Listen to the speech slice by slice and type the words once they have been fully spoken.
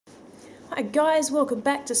Hi guys, welcome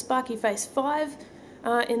back to Sparky Face 5.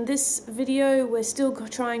 In this video we're still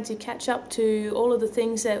trying to catch up to all of the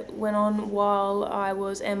things that went on while I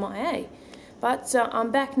was MIA. But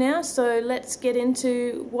I'm back now, so let's get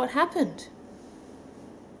into what happened.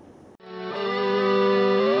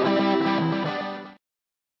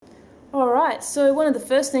 Alright, so one of the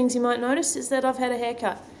first things you might notice is that I've had a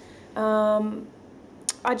haircut.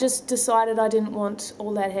 I just decided I didn't want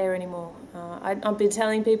all that hair anymore. I've been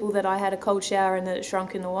telling people that I had a cold shower and that it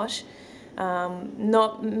shrunk in the wash.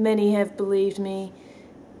 Not many have believed me,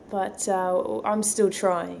 but I'm still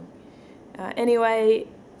trying. Anyway,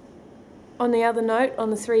 on the other note,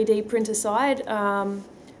 on the 3D printer side,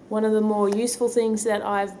 one of the more useful things that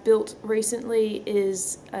I've built recently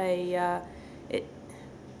is I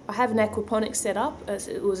have an aquaponics set up.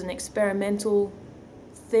 It was an experimental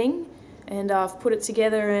thing, and I've put it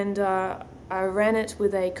together, and I ran it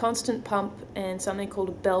with a constant pump and something called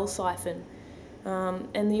a bell siphon.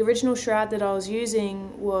 And the original shroud that I was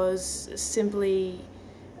using was simply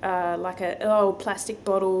like an old plastic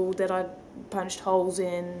bottle that I punched holes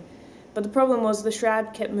in. But the problem was the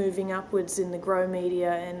shroud kept moving upwards in the grow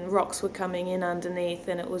media, and rocks were coming in underneath,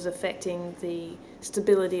 and it was affecting the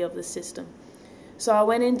stability of the system. So I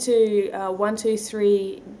went into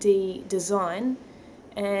 123D Design,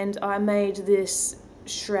 and I made this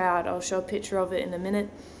shroud. I'll show a picture of it in a minute.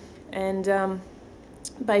 And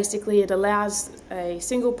basically it allows a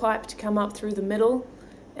single pipe to come up through the middle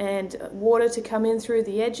and water to come in through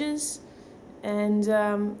the edges, and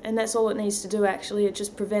that's all it needs to do actually. It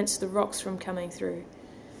just prevents the rocks from coming through.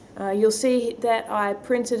 You'll see that I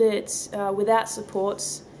printed it without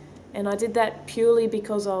supports, and I did that purely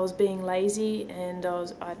because I was being lazy, and I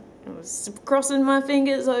was crossing my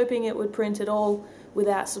fingers hoping it would print it all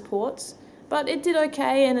without supports. But it did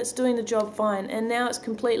okay, and it's doing the job fine, and now it's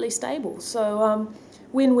completely stable. So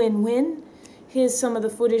win-win-win. Here's some of the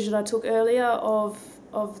footage that I took earlier of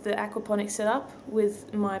the aquaponics setup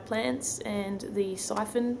with my plants and the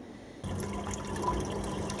siphon.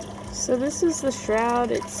 So this is the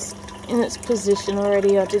shroud. It's in its position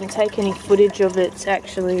already. I didn't take any footage of it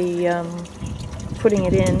actually putting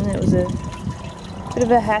it in. It was a bit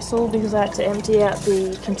of a hassle because I had to empty out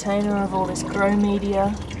the container of all this grow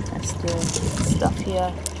media. That's the stuff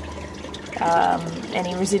here.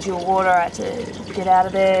 Any residual water I had to get out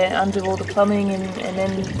of there, undo all the plumbing, and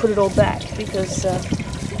then put it all back because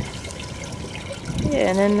yeah.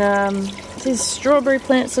 And then these strawberry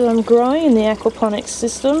plants that I'm growing in the aquaponics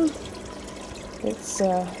system, it's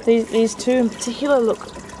these two in particular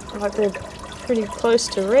look like they're pretty close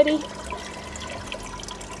to ready.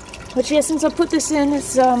 But yeah, since I put this in,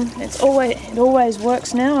 it always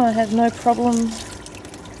works now. I have no problem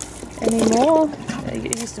anymore.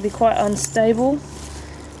 It used to be quite unstable,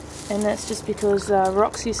 and that's just because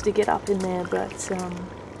rocks used to get up in there, but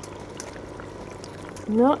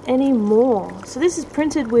not anymore. So this is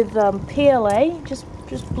printed with PLA, just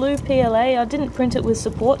blue PLA. I didn't print it with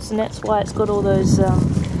supports, and that's why it's got all those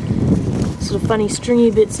sort of funny stringy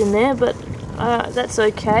bits in there, but that's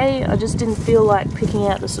okay. I just didn't feel like picking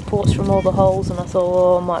out the supports from all the holes, and I thought,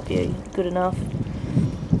 oh, it might be good enough.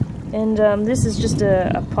 And this is just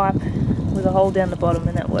a pipe with a hole down the bottom,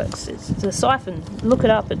 and that works. It's a siphon. Look it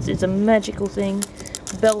up. It's a magical thing.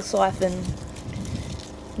 Bell siphon.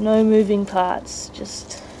 No moving parts.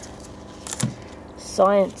 Just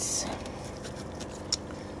science.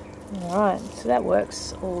 Alright, so that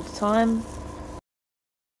works all the time.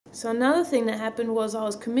 So another thing that happened was I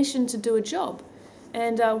was commissioned to do a job,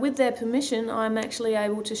 and with their permission I'm actually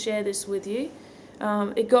able to share this with you.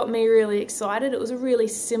 It got me really excited. It was a really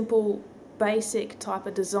simple, basic type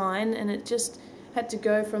of design, and it just had to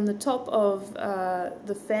go from the top of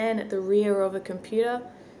the fan at the rear of a computer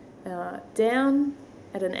down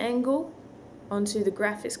at an angle onto the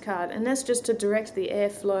graphics card, and that's just to direct the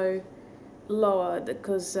airflow lower,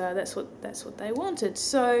 because that's what they wanted.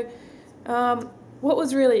 So what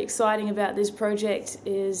was really exciting about this project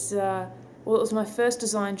is well, it was my first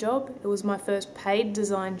design job. It was my first paid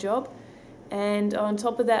design job. And on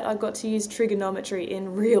top of that, I got to use trigonometry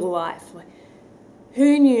in real life. Like,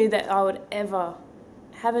 who knew that I would ever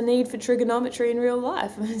have a need for trigonometry in real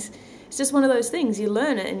life? It's just one of those things. You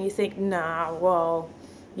learn it and you think, nah, well,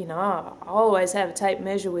 you know, I always have a tape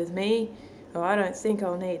measure with me, or I don't think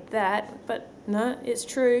I'll need that. But no, it's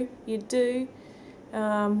true, you do.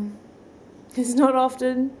 It's not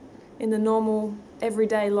often in the normal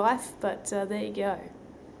everyday life, but there you go.